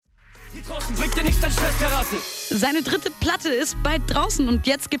Seine dritte Platte ist bald draußen und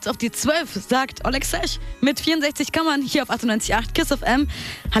jetzt gibt's auf die 12, sagt Olexesh mit 64 Kammern hier auf 98.8 Kiss FM.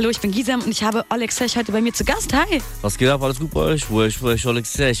 Hallo, ich bin Gizem und ich habe Olexesh heute bei mir zu Gast. Hi. Was geht ab? Alles gut bei euch? Wo ich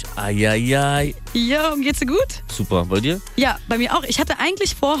Olexesh? Ai. Jo, geht's dir gut? Super, bei dir? Ja, bei mir auch. Ich hatte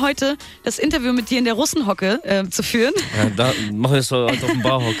eigentlich vor, heute das Interview mit dir in der Russenhocke zu führen. Ja, da machen wir es halt auf dem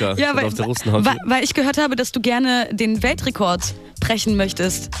Barhocker. Ja, auf der Russenhocke. Weil ich gehört habe, dass du gerne den Weltrekord brechen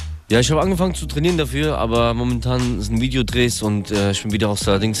möchtest. Ja, ich habe angefangen zu trainieren dafür, aber momentan sind Videodrehs und ich bin wieder aus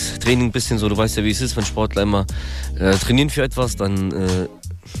der Training ein bisschen so, du weißt ja, wie es ist, wenn Sportler immer trainieren für etwas, dann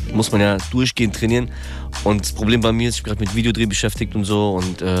muss man ja durchgehend trainieren. Und das Problem bei mir ist, ich bin gerade mit Videodreh beschäftigt und so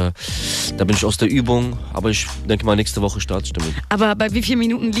und da bin ich aus der Übung, aber ich denke mal, nächste Woche starte ich damit. Aber bei wie vielen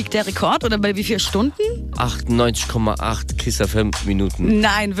Minuten liegt der Rekord oder bei wie vielen Stunden? 98,8 Kiss FM Minuten.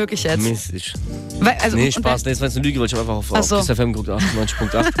 Nein, wirklich jetzt? Mäßig. Also, nee, Spaß, nee, das war jetzt eine Lüge, weil ich habe einfach auf Kiss FM geguckt,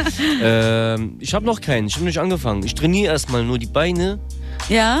 98,8. Ich habe noch keinen, ich habe nicht angefangen. Ich trainiere erstmal nur die Beine.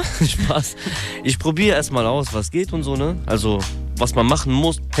 Ja? Spaß. Ich probiere erstmal aus, was geht und so, ne? Also, was man machen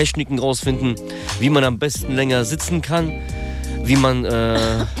muss, Techniken rausfinden, wie man am besten länger sitzen kann, wie man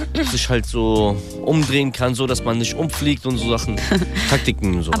sich halt so umdrehen kann, so dass man nicht umfliegt und so Sachen,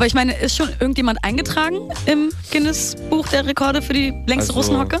 Taktiken und so. Aber ich meine, ist schon irgendjemand eingetragen im Guinness-Buch der Rekorde für die längste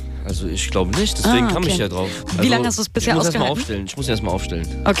Russenhocke? Also ich glaube nicht, deswegen kam ich ja drauf. Wie lange hast du es bisher ausgehalten? Ich muss erst mal aufstellen.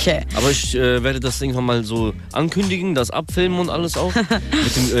 Okay. Aber ich werde das irgendwann mal so ankündigen, das abfilmen und alles auch,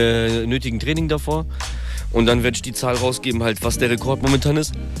 mit dem nötigen Training davor. Und dann werde ich die Zahl rausgeben, halt, was der Rekord momentan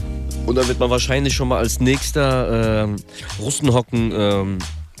ist. Und dann wird man wahrscheinlich schon mal als nächster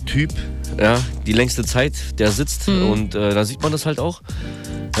Russenhocken-Typ, die längste Zeit, der sitzt. Und da sieht man das halt auch.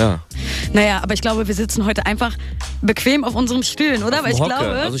 Ja. Naja, aber ich glaube, wir sitzen heute einfach bequem auf unseren Stühlen, oder? Weil ich glaube,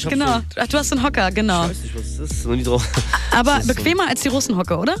 also ich genau. Ach, du hast einen Hocker, genau. Ich weiß nicht, was das ist. Noch nie drauf. Aber bequemer als die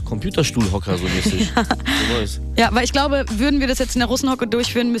Russenhocke, oder? Computerstuhlhocker so mäßig. So ja, weil ich glaube, würden wir das jetzt in der Russenhocke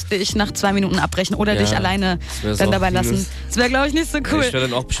durchführen, müsste ich nach 2 Minuten abbrechen oder dich alleine dann dabei lassen. Das wäre, glaube ich, nicht so cool. Ich wäre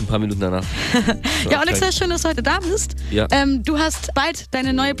dann auch bestimmt ein paar Minuten danach. Ja, Olexesh, schön, dass du heute da bist. Ja. Du hast bald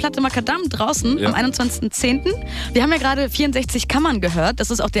deine neue Platte Makadam draußen am 21.10. Wir haben ja gerade 64 Kammern gehört. Das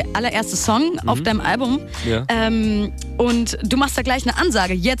ist auch der allererste Song auf deinem Album. Ja. Und du machst da gleich eine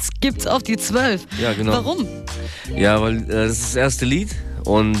Ansage. Jetzt gibt's auf die 12. Ja, genau. Warum? Ja, weil das ist das erste Lied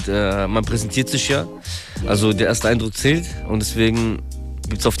und man präsentiert sich ja. Also der erste Eindruck zählt und deswegen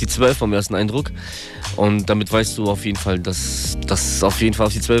gibt's auf die 12 vom ersten Eindruck. Und damit weißt du auf jeden Fall, dass es auf jeden Fall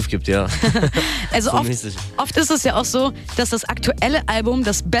auf die 12 gibt, ja. Also so oft ist es ja auch so, dass das aktuelle Album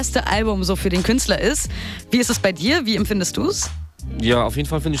das beste Album so für den Künstler ist. Wie ist es bei dir? Wie empfindest du es? Ja, auf jeden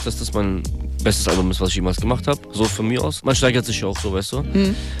Fall finde ich, dass das mein bestes Album ist, was ich jemals gemacht habe. So von mir aus. Man steigert sich ja auch so, weißt du.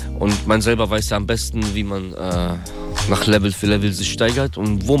 Und man selber weiß ja am besten, wie man nach Level für Level sich steigert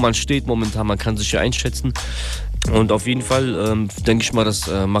und wo man steht momentan. Man kann sich ja einschätzen. Und auf jeden Fall denke ich mal, dass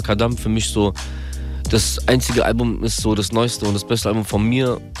Makadam für mich so das einzige Album ist, so das neueste und das beste Album von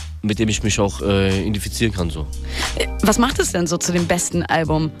mir, mit dem ich mich auch identifizieren kann. So. Was macht es denn so zu dem besten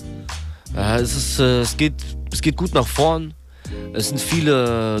Album? Es geht gut nach vorn. Es sind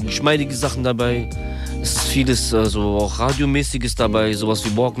viele geschmeidige Sachen dabei. Es ist vieles so auch radiomäßiges dabei, sowas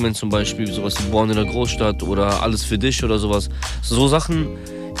wie Walkman zum Beispiel, sowas wie Born in der Großstadt oder Alles für dich oder sowas. So Sachen,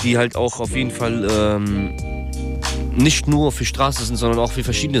 die halt auch auf jeden Fall nicht nur für Straße sind, sondern auch für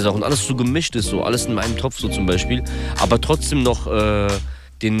verschiedene Sachen. Alles so gemischt ist, so alles in einem Topf so zum Beispiel, aber trotzdem noch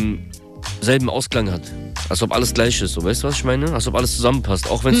denselben Ausklang hat. Als ob alles gleich ist, so, weißt du, was ich meine? Als ob alles zusammenpasst,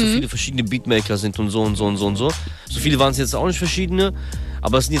 auch wenn es so viele verschiedene Beatmaker sind und so und so und so und so. So viele waren es jetzt auch nicht verschiedene,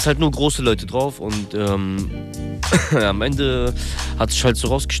 aber es sind jetzt halt nur große Leute drauf und am Ende hat sich halt so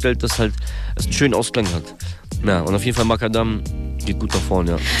rausgestellt, dass halt es einen schönen Ausklang hat. Ja, und auf jeden Fall Makadam geht gut nach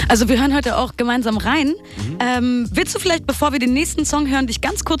vorne, ja. Also wir hören heute auch gemeinsam rein. Willst du vielleicht, bevor wir den nächsten Song hören, dich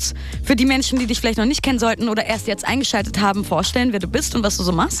ganz kurz für die Menschen, die dich vielleicht noch nicht kennen sollten oder erst jetzt eingeschaltet haben, vorstellen, wer du bist und was du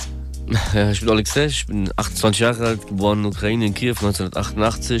so machst? Ja, ich bin Olexesh, ich bin 28 Jahre alt, geboren in Ukraine, in Kiew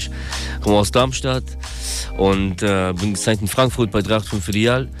 1988, komme aus Darmstadt und bin gesigned in Frankfurt bei 385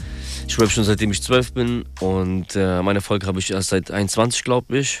 Filial. Ich rappe schon seitdem ich 12 bin und meine Erfolge habe ich erst seit 21,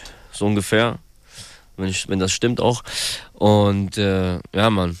 glaube ich, so ungefähr, wenn das stimmt auch. Und ja,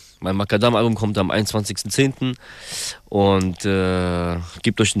 Mann, mein Makadam-Album kommt am 21.10. und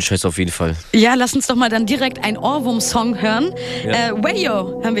gebt euch den Scheiß auf jeden Fall. Ja, lass uns doch mal dann direkt einen Ohrwurm-Song hören. Ja.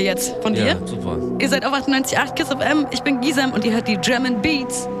 Wayo hören wir jetzt von dir. Ja, super. Ihr seid auf 98.8 Kiss FM, ich bin Gizem und ihr hört die German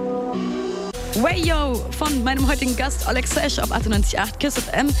Beats. Way Yo von meinem heutigen Gast Olexesh auf 98.8 Kiss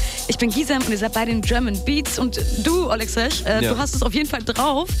FM. Ich bin Gizem und ihr seid bei den German Beats. Und du, Olexesh, du hast es auf jeden Fall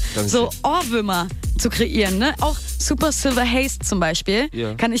drauf, so Ohrwürmer zu kreieren. Ne? Auch Super Silver Haze zum Beispiel,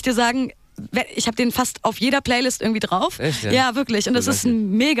 kann ich dir sagen. Ich habe den fast auf jeder Playlist irgendwie drauf. Echt, ja? Ja, wirklich. Und das ist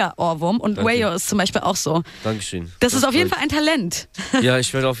ein mega Ohrwurm. Und Wayo ist zum Beispiel auch so. Dankeschön. Das ist auf jeden Fall ein Talent. Ja,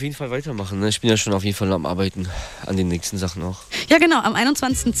 ich werde auf jeden Fall weitermachen. Ne? Ich bin ja schon auf jeden Fall am Arbeiten an den nächsten Sachen auch. Ja, genau. Am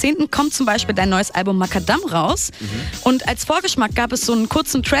 21.10. kommt zum Beispiel dein neues Album Makadam raus. Und als Vorgeschmack gab es so einen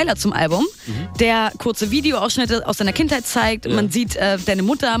kurzen Trailer zum Album, der kurze Videoausschnitte aus deiner Kindheit zeigt. Ja. Man sieht deine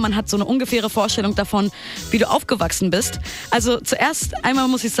Mutter, man hat so eine ungefähre Vorstellung davon, wie du aufgewachsen bist. Also zuerst einmal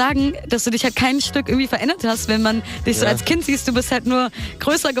muss ich sagen, dass du dich halt kein Stück irgendwie verändert hast, wenn man dich so als Kind siehst. Du bist halt nur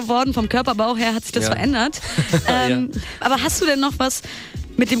größer geworden, vom Körperbau her hat sich das verändert. Aber hast du denn noch was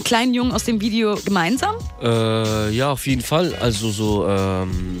mit dem kleinen Jungen aus dem Video gemeinsam? Ja, auf jeden Fall. Also so,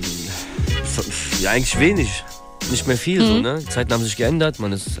 ja, eigentlich wenig. Nicht mehr viel, so, ne? Die Zeiten haben sich geändert,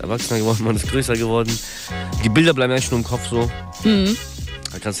 man ist erwachsener geworden, man ist größer geworden. Die Bilder bleiben eigentlich nur im Kopf so.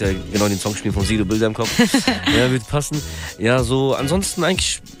 Da kannst du ja genau den Song spielen von Sido, Bilder im Kopf. Ja, wird passen. Ja, so, ansonsten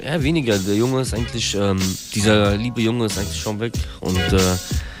eigentlich weniger. Der Junge ist eigentlich, dieser liebe Junge ist eigentlich schon weg. Und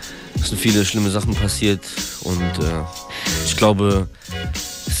es sind viele schlimme Sachen passiert. Und ich glaube,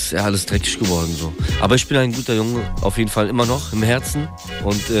 es ist ja alles dreckig geworden so. Aber ich bin ein guter Junge, auf jeden Fall immer noch im Herzen.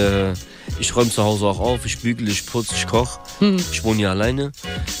 Und ich räume zu Hause auch auf, ich bügele, ich putze, ich koche. Ich wohne hier alleine.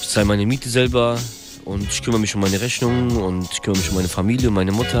 Ich zahle meine Miete selber. Und ich kümmere mich um meine Rechnungen und ich kümmere mich um meine Familie,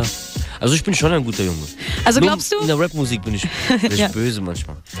 meine Mutter. Also ich bin schon ein guter Junge. Also glaubst du? In der Rapmusik bin ich böse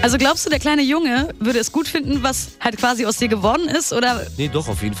manchmal. Also glaubst du, der kleine Junge würde es gut finden, was halt quasi aus dir geworden ist? Oder? Nee, doch,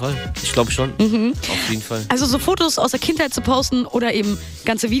 auf jeden Fall. Ich glaube schon. Auf jeden Fall. Also so Fotos aus der Kindheit zu posten oder eben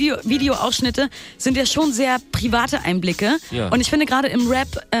ganze Videoausschnitte sind ja schon sehr private Einblicke. Ja. Und ich finde gerade im Rap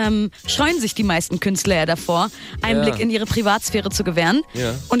scheuen sich die meisten Künstler ja davor, Einblick in ihre Privatsphäre zu gewähren.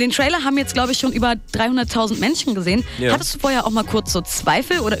 Ja. Und den Trailer haben jetzt, glaube ich, schon über 300.000 Menschen gesehen. Ja. Hattest du vorher auch mal kurz so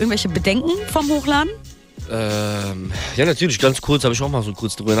Zweifel oder irgendwelche Bedenken vom Hochladen? Ja, natürlich, ganz kurz habe ich auch mal so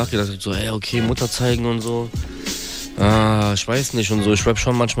kurz drüber nachgedacht. So, hey, okay, Mutter zeigen und so. Ich weiß nicht und so. Ich rap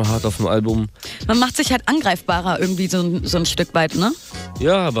schon manchmal hart auf dem Album. Man macht sich halt angreifbarer irgendwie so ein Stück weit, ne?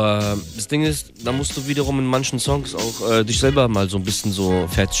 Ja, aber das Ding ist, da musst du wiederum in manchen Songs auch dich selber mal so ein bisschen so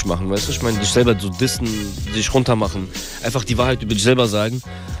fertig machen, weißt du? Ich meine, dich selber so dissen, dich runtermachen. Einfach die Wahrheit über dich selber sagen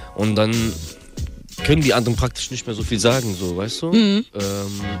und dann können die anderen praktisch nicht mehr so viel sagen, so, weißt du?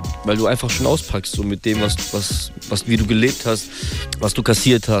 Weil du einfach schon auspackst, so mit dem, wie du gelebt hast, was du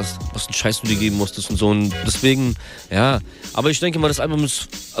kassiert hast, was einen Scheiß du dir geben musstest und so. Und deswegen, ja. Aber ich denke mal, das Album ist,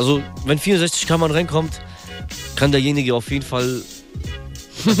 also, wenn 64 Kammern reinkommt, kann derjenige auf jeden Fall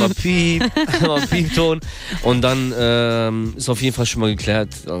mal Piepton und dann ist auf jeden Fall schon mal geklärt,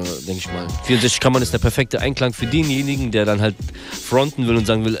 denke ich mal. 64 Kammern ist der perfekte Einklang für denjenigen, der dann halt fronten will und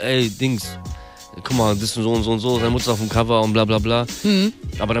sagen will, ey, Dings, guck mal, das ist so und so und so, seine Mutter ist auf dem Cover und bla bla bla.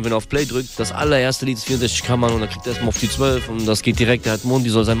 Aber dann, wenn er auf Play drückt, das allererste Lied ist 64 Kammern und dann kriegt er erstmal auf die 12 und das geht direkt, der hat Mund, die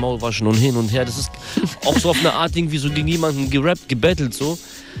soll sein Maul waschen und hin und her. Das ist auch so auf eine Art irgendwie so gegen jemanden gerappt, gebattelt so.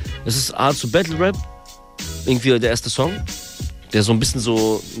 Das ist Art zu Battle Rap, irgendwie der erste Song, der so ein bisschen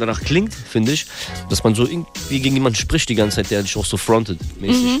so danach klingt, finde ich, dass man so irgendwie gegen jemanden spricht die ganze Zeit, der dich auch so frontet,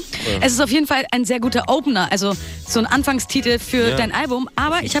 mäßig. Ja. Es ist auf jeden Fall ein sehr guter Opener, also so ein Anfangstitel für dein Album,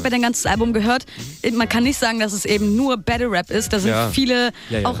 aber ich habe ja dein ganzes Album gehört, man kann nicht sagen, dass es eben nur Battle Rap ist, da sind viele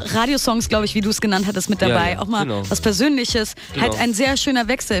auch Radiosongs, glaube ich, wie du es genannt hattest, mit dabei, auch mal was Persönliches, halt ein sehr schöner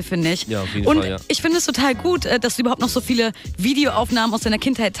Wechsel, finde ich. Ja, auf jeden und Fall, ich finde es total gut, dass du überhaupt noch so viele Videoaufnahmen aus deiner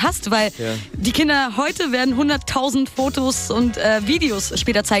Kindheit hast, weil die Kinder heute werden 100.000 Fotos und Videos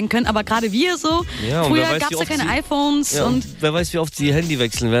später zeigen können, aber gerade wir so, früher gab es ja keine iPhones. Ja, und wer weiß, wie oft die Handy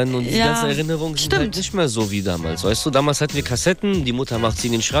wechseln werden und die ganzen Erinnerungen sind halt nicht mehr so wie damals, weißt du? Damals hatten wir Kassetten, die Mutter macht sie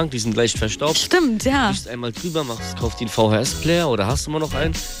in den Schrank, die sind leicht verstaubt. Stimmt, ja. Du gehst einmal drüber, kauft den VHS-Player oder hast du immer noch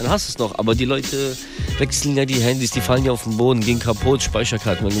einen, dann hast du es noch, aber die Leute wechseln ja die Handys, die fallen ja auf den Boden, gehen kaputt,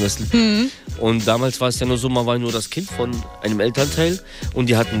 Speicherkarten werden gewechselt. Und damals war es ja nur so, man war nur das Kind von einem Elternteil und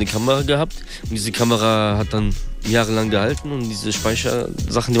die hatten eine Kamera gehabt und diese Kamera hat dann jahrelang gehalten und diese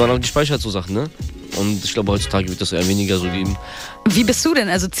Speichersachen, die waren auch gespeichert, so Sachen, ne? Und ich glaube, heutzutage wird das eher weniger so geben. Wie bist du denn?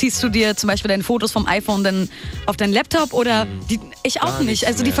 Also ziehst du dir zum Beispiel deine Fotos vom iPhone dann auf deinen Laptop oder ich auch nicht.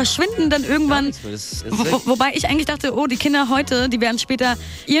 Also die verschwinden dann irgendwann. Wobei ich eigentlich dachte, oh, die Kinder heute, die werden später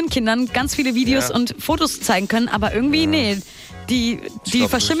ihren Kindern ganz viele Videos und Fotos zeigen können, aber irgendwie nee. Die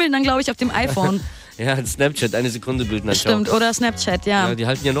verschimmeln dann, glaube ich, auf dem iPhone. Ja, Snapchat, 1 Sekunde Bild. Stimmt, oder Snapchat, ja. Die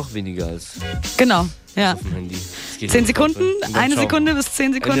halten ja noch weniger als genau. Ja. auf dem Handy. 10 Sekunden? 1 Sekunde bis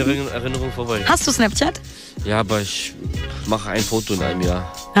 10 Sekunden? Eine Erinnerung vorbei. Hast du Snapchat? Ja, aber ich mache ein Foto in einem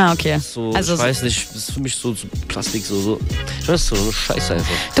Jahr. Ah, okay. So, Also, ich weiß nicht, das ist für mich so Plastik, so. Ich weiß, so scheiße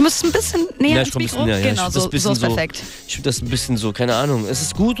einfach. Du musst ein bisschen näher Ja, ins ich komm ein Mikro. bisschen näher, ja. Genau, Ich find das so ist bisschen perfekt. Ich finde das ein bisschen so, keine Ahnung. Es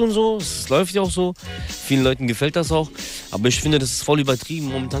ist gut und so, es läuft ja auch so. Vielen Leuten gefällt das auch. Aber ich finde, das ist voll übertrieben.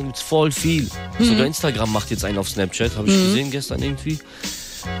 Momentan gibt es voll viel. Sogar Instagram macht jetzt einen auf Snapchat, habe ich gesehen gestern irgendwie.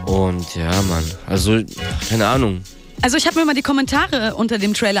 Und ja, Mann, also, keine Ahnung. Also ich habe mir mal die Kommentare unter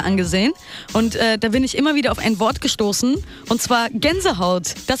dem Trailer angesehen und da bin ich immer wieder auf ein Wort gestoßen und zwar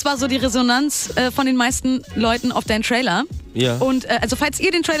Gänsehaut. Das war so die Resonanz von den meisten Leuten auf deinen Trailer. Ja. Und also falls ihr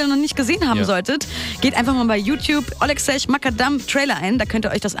den Trailer noch nicht gesehen haben solltet, geht einfach mal bei YouTube Olexesh Makadam Trailer ein, da könnt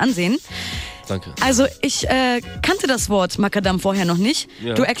ihr euch das ansehen. Danke. Also ich kannte das Wort Makadam vorher noch nicht.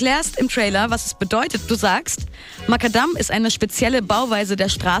 Ja. Du erklärst im Trailer, was es bedeutet. Du sagst, Makadam ist eine spezielle Bauweise der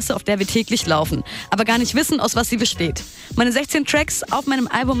Straße, auf der wir täglich laufen, aber gar nicht wissen, aus was sie besteht. Meine 16 Tracks auf meinem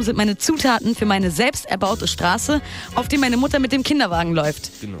Album sind meine Zutaten für meine selbst erbaute Straße, auf die meine Mutter mit dem Kinderwagen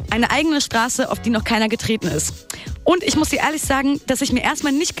läuft. Genau. Eine eigene Straße, auf die noch keiner getreten ist. Und ich muss dir ehrlich sagen, dass ich mir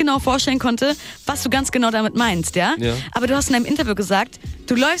erstmal nicht genau vorstellen konnte, was du ganz genau damit meinst, ja? Ja. Aber du hast in einem Interview gesagt,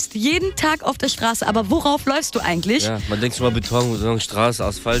 du läufst jeden Tag auf der Straße, aber worauf läufst du eigentlich? Ja, man denkt schon mal Beton, Straße,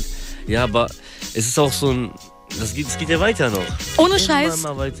 Asphalt. Ja, aber es ist auch so ein... Es geht ja weiter noch. Ohne Scheiß,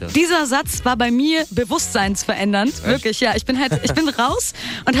 Immer weiter. dieser Satz war bei mir bewusstseinsverändernd. Echt? Wirklich, ja. Ich bin raus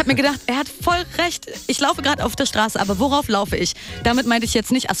und habe mir gedacht, er hat voll recht. Ich laufe gerade auf der Straße, aber worauf laufe ich? Damit meinte ich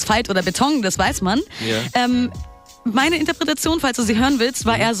jetzt nicht Asphalt oder Beton, das weiß man. Ja. Meine Interpretation, falls du sie hören willst,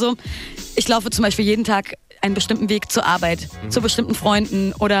 war eher so, ich laufe zum Beispiel jeden Tag einen bestimmten Weg zur Arbeit, zu bestimmten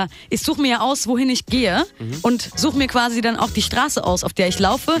Freunden oder ich suche mir ja aus, wohin ich gehe und suche mir quasi dann auch die Straße aus, auf der ich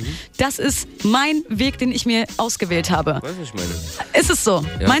laufe. Das ist mein Weg, den ich mir ausgewählt habe. Weißt du, was ich meine? Ist es so?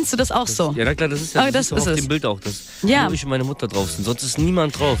 Ja. Meinst du das auch so? Ja, na klar, das ist ja Aber das das ist ist auf es. dem Bild auch, dass Ja. nur ich und meine Mutter drauf sind, sonst ist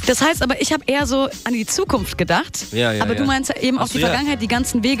niemand drauf. Das heißt aber, ich habe eher so an die Zukunft gedacht. Ja, aber du ja. meinst ja eben Ach auch so, die ja. Vergangenheit, die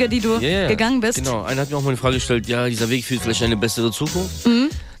ganzen Wege, die du gegangen bist. Genau, einer hat mir auch mal eine Frage gestellt, ja, dieser Weg führt vielleicht in eine bessere Zukunft.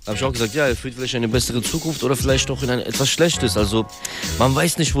 Da habe ich auch gesagt, ja, er führt vielleicht in eine bessere Zukunft oder vielleicht auch in ein etwas Schlechtes. Also man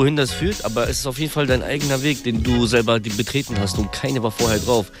weiß nicht, wohin das führt, aber es ist auf jeden Fall dein eigener Weg, den du selber betreten hast und keine war vorher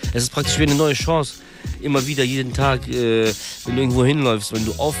drauf. Es ist praktisch wie eine neue Chance. Immer wieder, jeden Tag, wenn du irgendwo hinläufst, wenn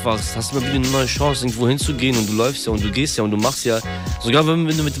du aufwachst, hast du immer wieder eine neue Chance, irgendwo hinzugehen und du läufst ja und du gehst ja und du machst ja, sogar wenn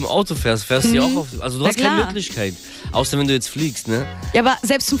du mit dem Auto fährst du ja auch auf, also du hast keine Möglichkeit, außer wenn du jetzt fliegst, ne? Ja, aber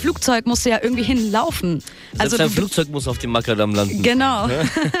selbst zum Flugzeug musst du ja irgendwie hinlaufen. Also dein Flugzeug muss auf dem Makadam landen. Genau.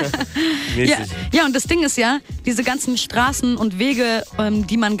 Mäßig. Ja, und das Ding ist ja, diese ganzen Straßen und Wege,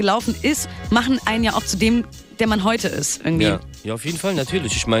 die man gelaufen ist, machen einen ja auch zu dem, der man heute ist, irgendwie. Ja, auf jeden Fall,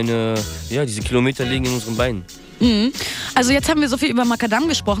 natürlich. Ich meine, ja, diese Kilometer liegen in unseren Beinen. Also jetzt haben wir so viel über Makadam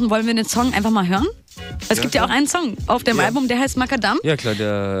gesprochen, wollen wir den Song einfach mal hören? Es gibt ja auch einen Song auf dem Album, der heißt Makadam. Ja klar,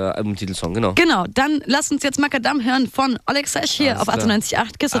 der Albumtitelsong, genau. Genau, dann lasst uns jetzt Makadam hören von Olexesh hier auf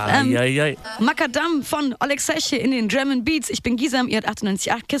 98.8 Kiss FM. Makadam von Olexesh hier in den German Beats. Ich bin Gizem, ihr habt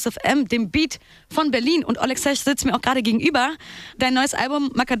 98.8 Kiss FM, dem Beat von Berlin. Und Olexesh sitzt mir auch gerade gegenüber. Dein neues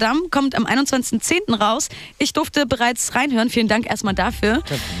Album Makadam kommt am 21.10. raus. Ich durfte bereits reinhören. Vielen Dank erstmal dafür.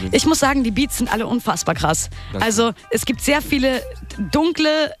 Ich muss sagen, die Beats sind alle unfassbar krass. Danke. Also es gibt sehr viele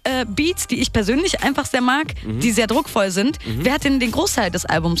dunkle Beats, die ich persönlich einfach sehr mag, die sehr druckvoll sind. Wer hat denn den Großteil des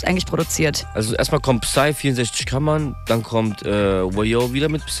Albums eigentlich produziert? Also erstmal kommt Psy, 64 Kammern, dann kommt Wayo wieder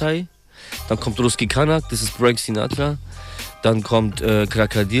mit Psy, dann kommt Ruski Kanak, das ist Frank Sinatra, dann kommt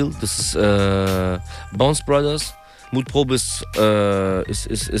Krakadil, das ist Bounce Brothers, Mutprobe ist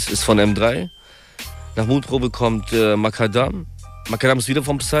von M3, nach Mutprobe kommt Makadam, Makadam ist wieder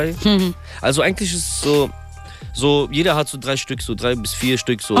von Psy. Also eigentlich ist es so, jeder hat so 3 Stück, so 3 bis 4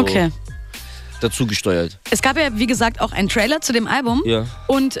 Stück so dazu gesteuert. Es gab ja, wie gesagt, auch einen Trailer zu dem Album. Ja.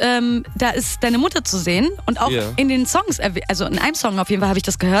 Und da ist deine Mutter zu sehen. Und auch in den Songs, also in einem Song auf jeden Fall habe ich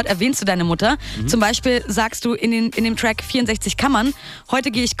das gehört, erwähnst du deine Mutter. Zum Beispiel sagst du in dem Track 64 Kammern,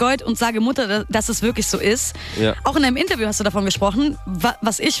 heute gehe ich Gold und sage Mutter, dass es wirklich so ist. Ja. Auch in einem Interview hast du davon gesprochen,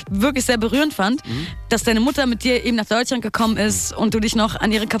 was ich wirklich sehr berührend fand, dass deine Mutter mit dir eben nach Deutschland gekommen ist und du dich noch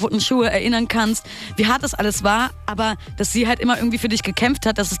an ihre kaputten Schuhe erinnern kannst, wie hart das alles war, aber dass sie halt immer irgendwie für dich gekämpft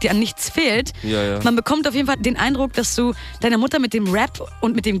hat, dass es dir an nichts fehlt. Ja. Man bekommt auf jeden Fall den Eindruck, dass du deiner Mutter mit dem Rap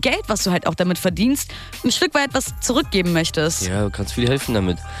und mit dem Geld, was du halt auch damit verdienst, ein Stück weit was zurückgeben möchtest. Ja, du kannst viel helfen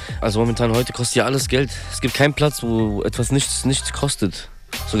damit. Also momentan heute kostet ja alles Geld. Es gibt keinen Platz, wo etwas nichts kostet.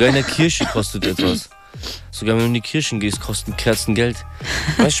 Sogar in der Kirche kostet etwas. Sogar wenn du in die Kirchen gehst, kosten Kerzen Geld.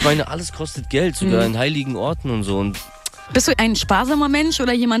 Weißt du, ich meine, alles kostet Geld, sogar in heiligen Orten und so. Und bist du ein sparsamer Mensch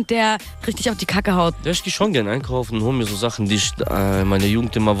oder jemand, der richtig auf die Kacke haut? ja, ich gehe schon gerne einkaufen und hole mir so Sachen, die ich in meiner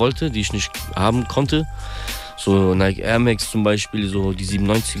Jugend immer wollte, die ich nicht haben konnte. So Nike Air Max zum Beispiel, so die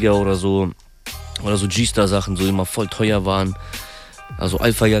 97er oder so G-Star Sachen, so immer voll teuer waren. Also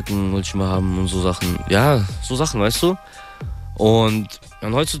Alpha-Jacken wollte ich mal haben und so Sachen. Ja, so Sachen, weißt du? Und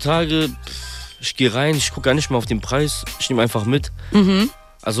dann heutzutage, ich gehe rein, ich gucke gar nicht mehr auf den Preis, ich nehme einfach mit.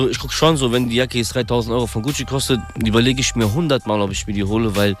 Also ich gucke schon so, wenn die Jacke jetzt 3.000 Euro von Gucci kostet, überlege ich mir 100 Mal, ob ich mir die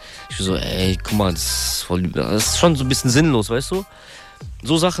hole, weil ich so, ey, guck mal, das ist schon so ein bisschen sinnlos, weißt du?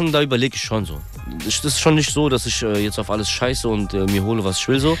 So Sachen, da überlege ich schon so. Das ist schon nicht so, dass ich jetzt auf alles scheiße und mir hole, was ich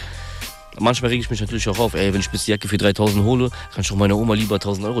will so. Manchmal rege ich mich natürlich auch auf, ey, wenn ich bis die Jacke für 3.000 hole, kann ich auch meiner Oma lieber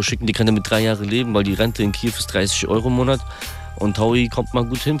 1.000 Euro schicken. Die kann damit 3 Jahre leben, weil die Rente in Kiew ist 30 Euro im Monat. Und Taui kommt mal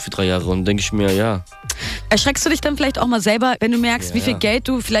gut hin für 3 Jahre. Und denke ich mir, ja. Erschreckst du dich dann vielleicht auch mal selber, wenn du merkst, wie viel Geld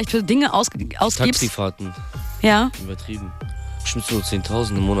du vielleicht für Dinge ausgibst? Taxifahrten. Ja. Übertrieben. Bestimmt so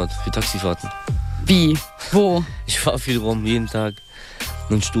 10.000 im Monat für Taxifahrten. Wie? Wo? Ich fahre viel rum, jeden Tag.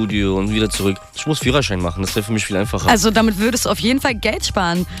 Ins Studio und wieder zurück. Ich muss Führerschein machen, das wäre für mich viel einfacher. Also damit würdest du auf jeden Fall Geld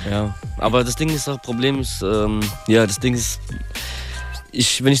sparen. Ja, aber das Ding ist, das Problem ist, das Ding ist,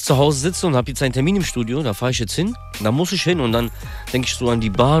 wenn ich zu Hause sitze und habe jetzt einen Termin im Studio, da fahre ich jetzt hin, da muss ich hin und dann denke ich so an die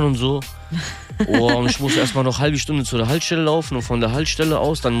Bahn und so. Oh, und ich muss erstmal noch eine halbe Stunde zu der Haltestelle laufen und von der Haltestelle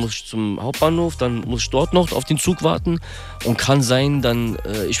aus, dann muss ich zum Hauptbahnhof, dann muss ich dort noch auf den Zug warten und kann sein, dann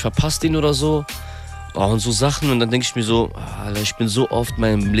ich verpasse den oder so. Oh, und so Sachen und dann denke ich mir so, Alter, ich bin so oft in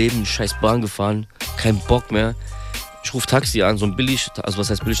meinem Leben scheiß Bahn gefahren, kein Bock mehr. Ich rufe Taxi an, so ein billig, also was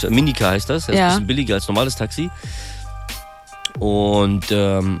heißt billig, Minicar heißt das, ist ein bisschen billiger als normales Taxi. Und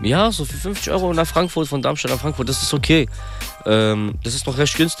so für 50 Euro nach Frankfurt, von Darmstadt nach Frankfurt, das ist okay. Das ist noch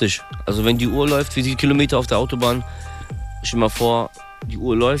recht günstig. Also wenn die Uhr läuft, wie die Kilometer auf der Autobahn, stell dir mal vor, die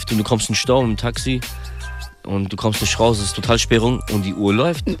Uhr läuft und du kommst in den Stau im Taxi. Und du kommst nicht raus, es ist Totalsperrung und die Uhr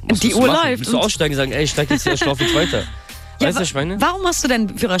läuft. Die Uhr läuft. Willst du aussteigen und sagen, ey, ich steig jetzt hier, ich laufe jetzt weiter. Ja, weißt du, was ich meine? Warum hast du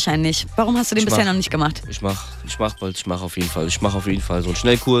deinen Führerschein nicht? Warum hast du den bisher noch nicht gemacht? Ich mach bald, ich mache auf jeden Fall so einen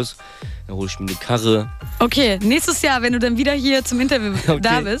Schnellkurs. Dann hole ich mir eine Karre. Okay, nächstes Jahr, wenn du dann wieder hier zum Interview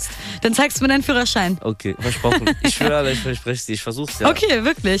da bist, dann zeigst du mir deinen Führerschein. Okay, versprochen. Ich schwöre, ich verspreche es dir, ich versuch's ja. Okay,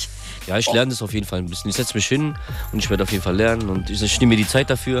 wirklich? Ja, ich lerne das auf jeden Fall ein bisschen. Ich setze mich hin und ich werde auf jeden Fall lernen und ich nehme mir die Zeit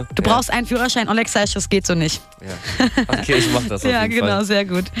dafür. Du brauchst einen Führerschein, Olexesh, das geht so nicht. Ja. Okay, ich mach das auf jeden Fall. Ja, genau, sehr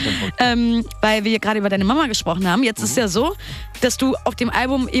gut. Weil wir gerade über deine Mama gesprochen haben, jetzt ist es ja so, dass du auf dem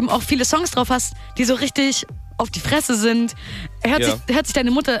Album eben auch viele Songs drauf hast, die so richtig auf die Fresse sind. Hört sich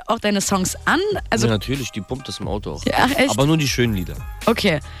deine Mutter auch deine Songs an? Also, ja, natürlich, die pumpt das im Auto auch. Ja, echt? Aber nur die schönen Lieder.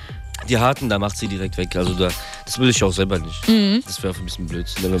 Okay. Die harten, da macht sie direkt weg. Also das will ich auch selber nicht. Das wäre ein bisschen blöd,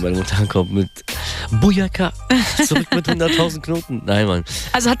 wenn meine Mutter ankommt mit Bujaka, zurück mit 100.000 Knoten. Nein, Mann.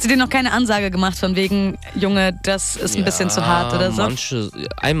 Also hat sie dir noch keine Ansage gemacht von wegen, Junge, das ist ein bisschen zu hart oder so?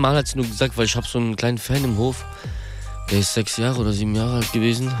 Einmal hat sie nur gesagt, weil ich habe so einen kleinen Fan im Hof, der ist 6 Jahre oder 7 Jahre alt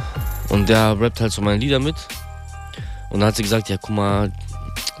gewesen und der rappt halt so meine Lieder mit. Und dann hat sie gesagt, ja guck mal,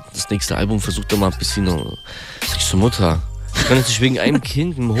 das nächste Album versucht doch mal ein bisschen. Sag ich zur Mutter, ich kann jetzt nicht wegen einem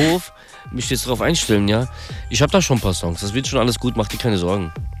Kind im Hof mich jetzt darauf einstellen, ja. Ich habe da schon ein paar Songs, das wird schon alles gut, mach dir keine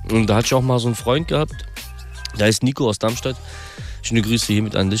Sorgen. Und da hatte ich auch mal so einen Freund gehabt, der heißt Nico aus Darmstadt. Schöne Grüße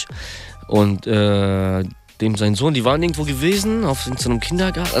hiermit an dich. Und dem sein Sohn, die waren irgendwo gewesen, auf so einem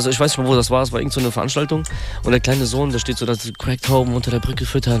Kindergarten. Also ich weiß nicht mal, wo das war, es war irgend so eine Veranstaltung. Und der kleine Sohn, da steht so, dass die Cracktauben unter der Brücke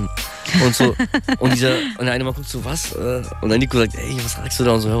füttern. Und so. Und der eine mal guckt so, was? Und der Nico sagt, ey, was sagst du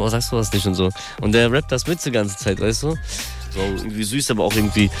da? Und so, ja, was sagst du das nicht? Und so. Und der rappt das mit die ganze Zeit, weißt du? So irgendwie süß, aber auch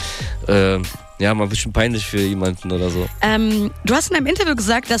irgendwie, mal ein bisschen peinlich für jemanden oder so. Du hast in einem Interview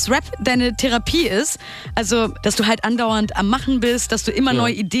gesagt, dass Rap deine Therapie ist. Also, dass du halt andauernd am Machen bist, dass du immer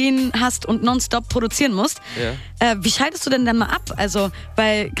neue Ideen hast und nonstop produzieren musst. Ja. Wie schaltest du denn dann mal ab? Also,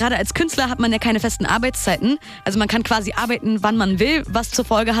 weil gerade als Künstler hat man ja keine festen Arbeitszeiten. Also man kann quasi arbeiten, wann man will, was zur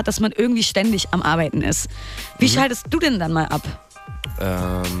Folge hat, dass man irgendwie ständig am Arbeiten ist. Wie schaltest du denn dann mal ab?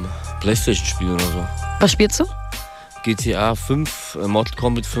 Playstation-Spiele oder so. Was spielst du? GTA 5, Mortal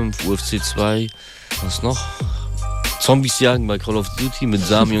Kombat 5, UFC 2, was noch? Zombies jagen bei Call of Duty mit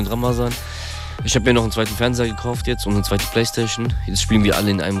Sami und Ramazan. Ich habe mir noch einen zweiten Fernseher gekauft jetzt und eine zweite Playstation. Jetzt spielen wir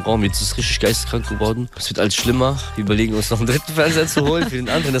alle in einem Raum. Jetzt ist es richtig geisteskrank geworden. Es wird alles schlimmer. Wir überlegen uns noch einen dritten Fernseher zu holen für den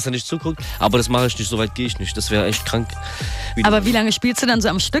anderen, dass er nicht zuguckt. Aber das mache ich nicht, so weit gehe ich nicht. Das wäre echt krank. Aber wie lange spielst du dann so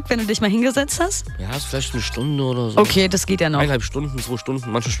am Stück, wenn du dich mal hingesetzt hast? Ja, ist vielleicht eine Stunde oder so. Okay, das geht ja noch. 1,5 Stunden, 2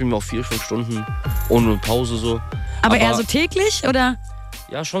 Stunden. Manchmal spielen wir auch 4, 5 Stunden. Ohne Pause so. Aber eher so täglich, oder?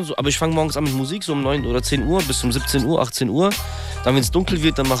 Ja, schon so. Aber ich fange morgens an mit Musik, so um 9 oder 10 Uhr bis um 17 Uhr, 18 Uhr. Dann, wenn es dunkel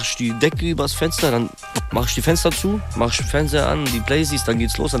wird, dann mache ich die Decke übers Fenster, dann mache ich die Fenster zu, mache ich den Fernseher an, die Playsys, dann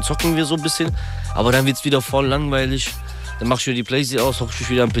geht's los, dann zocken wir so ein bisschen. Aber dann wird's wieder voll langweilig. Dann mache ich wieder die Playsy aus, hocke ich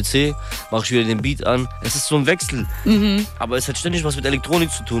wieder am PC, mache ich wieder den Beat an. Es ist so ein Wechsel. Aber es hat ständig was mit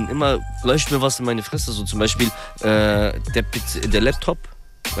Elektronik zu tun. Immer leuchtet mir was in meine Fresse. So zum Beispiel der Laptop,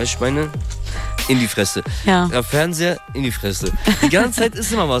 weißt du, ich meine? In die Fresse. Ja. Der Fernseher in die Fresse. Die ganze Zeit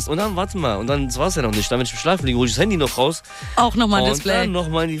ist immer was. Und dann, warte mal, und dann war es ja noch nicht. Dann, wenn ich im Schlafen liege, hole ich das Handy noch raus. Auch nochmal ein und Display. Dann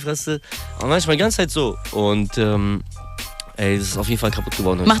nochmal in die Fresse. Und manchmal die ganze Zeit so. Und, ey, das ist auf jeden Fall kaputt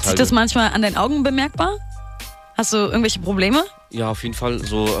geworden. Macht sich das manchmal an deinen Augen bemerkbar? Hast du irgendwelche Probleme? Ja, auf jeden Fall.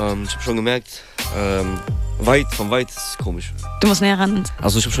 So, ich habe schon gemerkt, vom Weit ist es komisch. Du musst näher ran.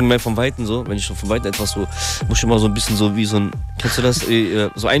 Also ich habe schon gemerkt vom Weiten so, wenn ich schon vom Weiten etwas so, muss ich immer so ein bisschen so wie so ein, kennst du das,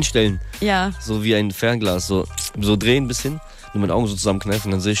 so einstellen? Ja. So wie ein Fernglas, so drehen ein bisschen, nur meine Augen so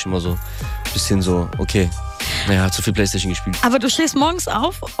zusammenkneifen, dann sehe ich immer so ein bisschen so, okay, naja, hat zu viel Playstation gespielt. Aber du stehst morgens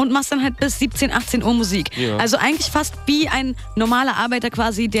auf und machst dann halt bis 17, 18 Uhr Musik. Ja. Also eigentlich fast wie ein normaler Arbeiter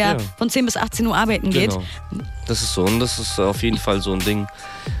quasi, der von 10 bis 18 Uhr arbeiten geht. Genau, das ist so und das ist auf jeden Fall so ein Ding.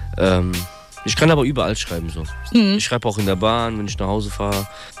 Ich kann aber überall schreiben so. Ich schreibe auch in der Bahn, wenn ich nach Hause fahre.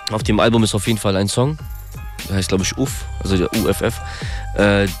 Auf dem Album ist auf jeden Fall ein Song. Der heißt, glaube ich, UFF, also der UFF.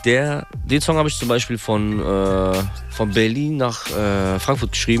 Den Song habe ich zum Beispiel von Berlin nach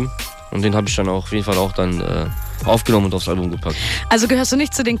Frankfurt geschrieben. Und den habe ich dann auch auf jeden Fall auch dann aufgenommen und aufs Album gepackt. Also gehörst du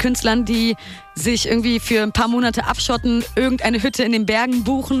nicht zu den Künstlern, die sich irgendwie für ein paar Monate abschotten, irgendeine Hütte in den Bergen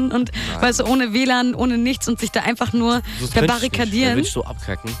buchen und weißt du, ohne WLAN, ohne nichts und sich da einfach nur verbarrikadieren? Da will ich so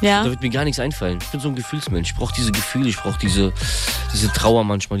abkacken. Ja. Da wird mir gar nichts einfallen. Ich bin so ein Gefühlsmensch. Ich brauche diese Gefühle, ich brauche diese Trauer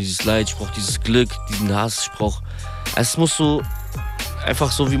manchmal, dieses Leid, ich brauche dieses Glück, diesen Hass, ich brauche... Es muss so,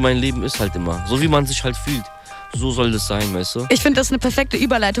 einfach so wie mein Leben ist halt immer. So wie man sich halt fühlt. So soll das sein, weißt du? Ich finde das eine perfekte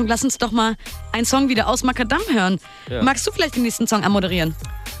Überleitung. Lass uns doch mal einen Song wieder aus Makadam hören. Ja. Magst du vielleicht den nächsten Song anmoderieren?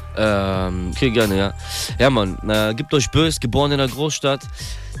 Okay, gerne, ja. Ja, Mann, gebt euch böse, geboren in der Großstadt,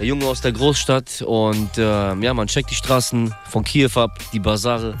 der Junge aus der Großstadt und ja, man, checkt die Straßen von Kiew ab, die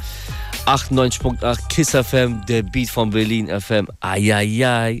Basare. 98.8 Kiss FM, der Beat von Berlin FM.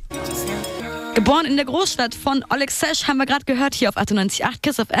 Ai. Geboren in der Großstadt von Olexesh haben wir gerade gehört hier auf 98.8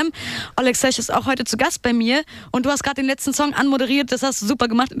 Kiss FM. Olexesh ist auch heute zu Gast bei mir und du hast gerade den letzten Song anmoderiert, das hast du super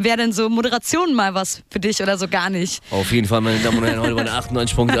gemacht. Wäre denn so Moderation mal was für dich oder so gar nicht? Auf jeden Fall, meine Damen und Herren, heute bei der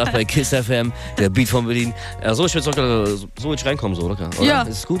 98.8 bei Kiss FM, der Beat von Berlin. So, ich will so jetzt reinkommen, so, oder? Ja,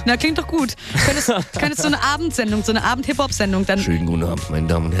 ist gut? Na, klingt doch gut. Könntest so eine Abendsendung, so eine Abend-Hip-Hop-Sendung dann... Schönen guten Abend, meine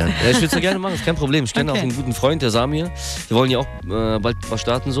Damen und Herren. Ja, ich würde es ja gerne machen, ist kein Problem. Ich kenne auch einen guten Freund, der Samir. Wir wollen ja auch bald was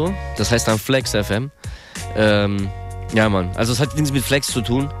starten, so. Das heißt dann Flex FM. Ja, Mann. Also es hat nichts mit Flex zu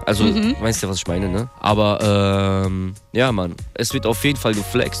tun. Also, weißt ja, was ich meine, ne? Aber, ja, Mann. Es wird auf jeden Fall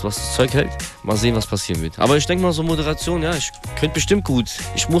geflext, was das Zeug hält. Mal sehen, was passieren wird. Aber ich denke mal, so Moderation, ja, ich könnte bestimmt gut.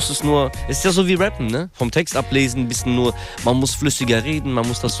 Ich muss es nur, es ist ja so wie Rappen, ne? Vom Text ablesen, ein bisschen nur, man muss flüssiger reden, man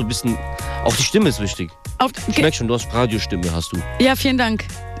muss das so ein bisschen, auch die Stimme ist wichtig. Ich merke schon, du hast Radiostimme, hast du. Ja, vielen Dank.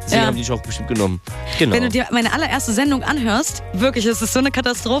 Deswegen haben die dich auch bestimmt genommen. Genau. Wenn du dir meine allererste Sendung anhörst, wirklich, es ist so eine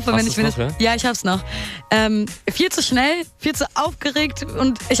Katastrophe. Ja, ich hab's noch. Viel zu schnell, viel zu aufgeregt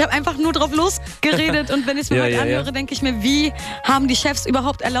und ich habe einfach nur drauf losgeredet und wenn ich es mir heute anhöre, denke ich mir, wie haben die Chefs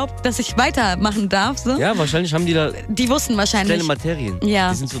überhaupt erlaubt, dass ich weitermachen darf? So? Ja, wahrscheinlich haben die da... Die wussten wahrscheinlich. Kleine Materien, ja.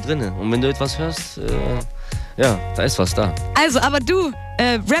 Die sind so drin. Und wenn du etwas hörst, ja, da ist was da. Also, aber du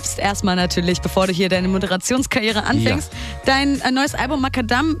rappst erstmal natürlich, bevor du hier deine Moderationskarriere anfängst. Ja. Dein neues Album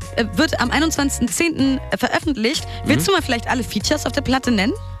Makadam wird am 21.10. veröffentlicht. Willst du mal vielleicht alle Features auf der Platte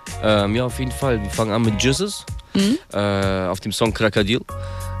nennen? Ja, auf jeden Fall. Wir fangen an mit Gizem auf dem Song Krokodil.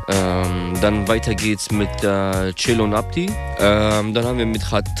 Dann weiter geht's mit Chill und Abdi. Dann haben wir mit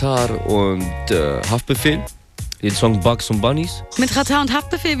Hatar und Haftbefehl den Song Bugs und Bunnies. Mit Hatar und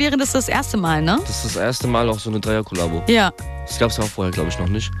Haftbefehl wäre das erste Mal, ne? Das ist das erste Mal auch so eine Dreier-Kollabo. Ja. Das gab's ja auch vorher, glaube ich, noch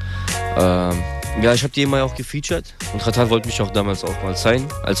nicht. Ja, ich habe die immer auch gefeatured und Hatar wollte mich auch damals auch mal sein,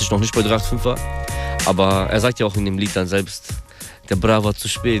 als ich noch nicht bei 385 war. Aber er sagt ja auch in dem Lied dann selbst, der Brava zu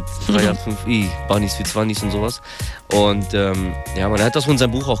spät, 385i, Bunnies wie Zwannis und sowas. Und ja, man hat das in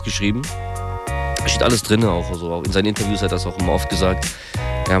seinem Buch auch geschrieben. Da steht alles drin auch. Also in seinen Interviews hat er das auch immer oft gesagt.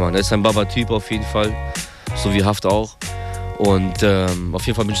 Ja, man, er ist ein Baba-Typ auf jeden Fall. So wie Haft auch. Und auf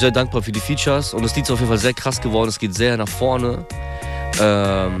jeden Fall bin ich sehr dankbar für die Features. Und das Lied ist auf jeden Fall sehr krass geworden. Es geht sehr nach vorne.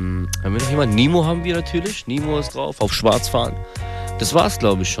 Haben wir noch jemanden? Nemo haben wir natürlich. Nemo ist drauf, auf Schwarz fahren. Das war's,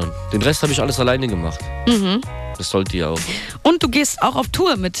 glaube ich, schon. Den Rest habe ich alles alleine gemacht. Das sollte ja auch. Und du gehst auch auf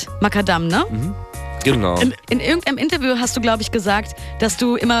Tour mit Makadam, ne? Genau. In irgendeinem Interview hast du, glaube ich, gesagt, dass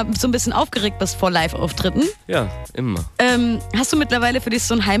du immer so ein bisschen aufgeregt bist vor Live-Auftritten. Ja, immer. Hast du mittlerweile für dich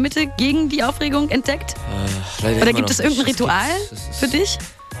so ein Heilmittel gegen die Aufregung entdeckt? Leider Oder gibt es irgendein Ritual für dich?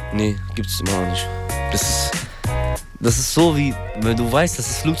 Nee, gibt es immer noch nicht. Das ist so wie, wenn du weißt, dass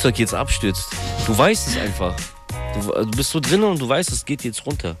das Flugzeug jetzt abstürzt. Du weißt es einfach. Du bist so drin und du weißt, es geht jetzt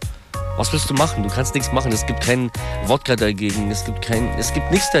runter. Was willst du machen? Du kannst nichts machen. Es gibt keinen Wodka dagegen. Es gibt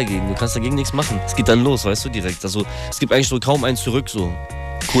nichts dagegen. Du kannst dagegen nichts machen. Es geht dann los, weißt du, direkt. Also es gibt eigentlich so kaum einen zurück so.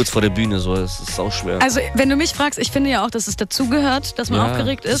 kurz vor der Bühne, so, das ist auch schwer. Also, wenn du mich fragst, ich finde ja auch, dass es dazugehört, dass man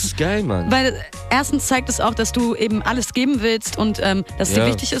aufgeregt ist. Das ist geil, Mann. Weil erstens zeigt es auch, dass du eben alles geben willst und dass dir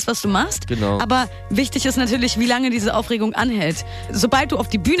wichtig ist, was du machst. Genau. Aber wichtig ist natürlich, wie lange diese Aufregung anhält. Sobald du auf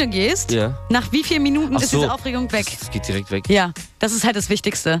die Bühne gehst, nach wie vielen Minuten ist diese Aufregung weg? Das geht direkt weg. Ja, das ist halt das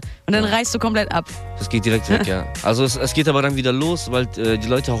Wichtigste. Und dann reißt du komplett ab. Das geht direkt weg, ja. Also es geht aber dann wieder los, weil die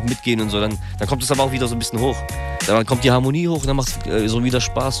Leute auch mitgehen und so. Dann kommt es aber auch wieder so ein bisschen hoch. Dann kommt die Harmonie hoch und dann macht es so wieder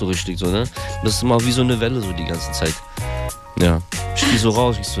Spaß so richtig. So, ne? Das ist immer wie so eine Welle so die ganze Zeit. Ja. Ich gehe so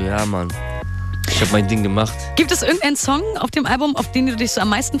raus, ich so, ja Mann, ich habe mein Ding gemacht. Gibt es irgendeinen Song auf dem Album, auf den du dich so am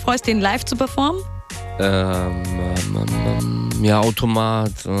meisten freust, den live zu performen? Ja,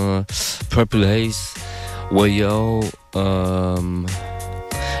 Automat, Purple Haze, Wayo,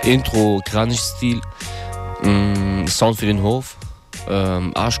 Intro, Kranich-Stil, Sound für den Hof,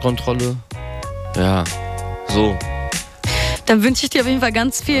 Arschkontrolle, ja, so. Dann wünsche ich dir auf jeden Fall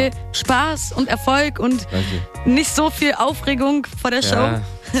ganz viel Spaß und Erfolg und nicht so viel Aufregung vor der Show. Ja,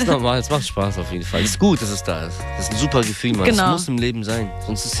 das ist normal, es macht Spaß auf jeden Fall. Es ist gut, dass es da ist. Das ist ein super Gefühl, Mann. Genau. Das muss im Leben sein.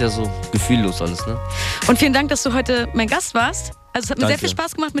 Sonst ist es ja so gefühllos alles, ne? Und vielen Dank, dass du heute mein Gast warst. Also es hat mir sehr viel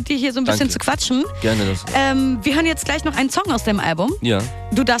Spaß gemacht, mit dir hier so ein bisschen zu quatschen. Gerne das. Wir hören jetzt gleich noch einen Song aus deinem Album. Ja.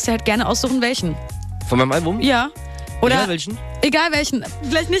 Du darfst dir halt gerne aussuchen, welchen. Von meinem Album? Ja. Oder egal welchen? Egal welchen.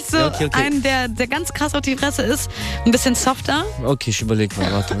 Vielleicht nicht so einen, der ganz krass auf die Fresse ist. Ein bisschen softer. Okay, ich überlege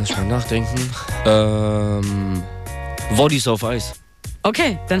mal. Warte, lass ich mal nachdenken. Bodies auf Eis.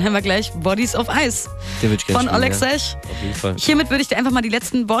 Okay, dann haben wir gleich Bodies of Ice von Olexesh. Ja. Auf jeden Fall. Hiermit würde ich dir einfach mal die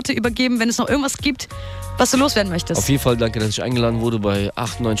letzten Worte übergeben, wenn es noch irgendwas gibt, was du loswerden möchtest. Auf jeden Fall danke, dass ich eingeladen wurde bei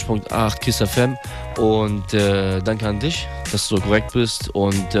 98.8 Kiss FM. Und danke an dich, dass du so korrekt bist.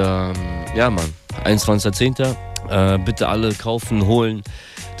 Und ja, Mann, 21.10. Bitte alle kaufen, holen,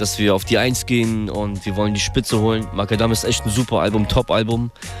 dass wir auf die 1 gehen und wir wollen die Spitze holen. Makadam ist echt ein super Album,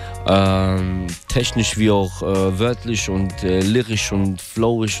 Top-Album. Technisch wie auch wörtlich und lyrisch und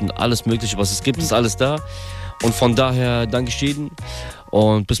flowisch und alles mögliche, was es gibt, ist alles da. Und von daher danke ich jedem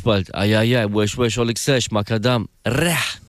und bis bald. Ayaya, wesh, Olexesh, Makadam.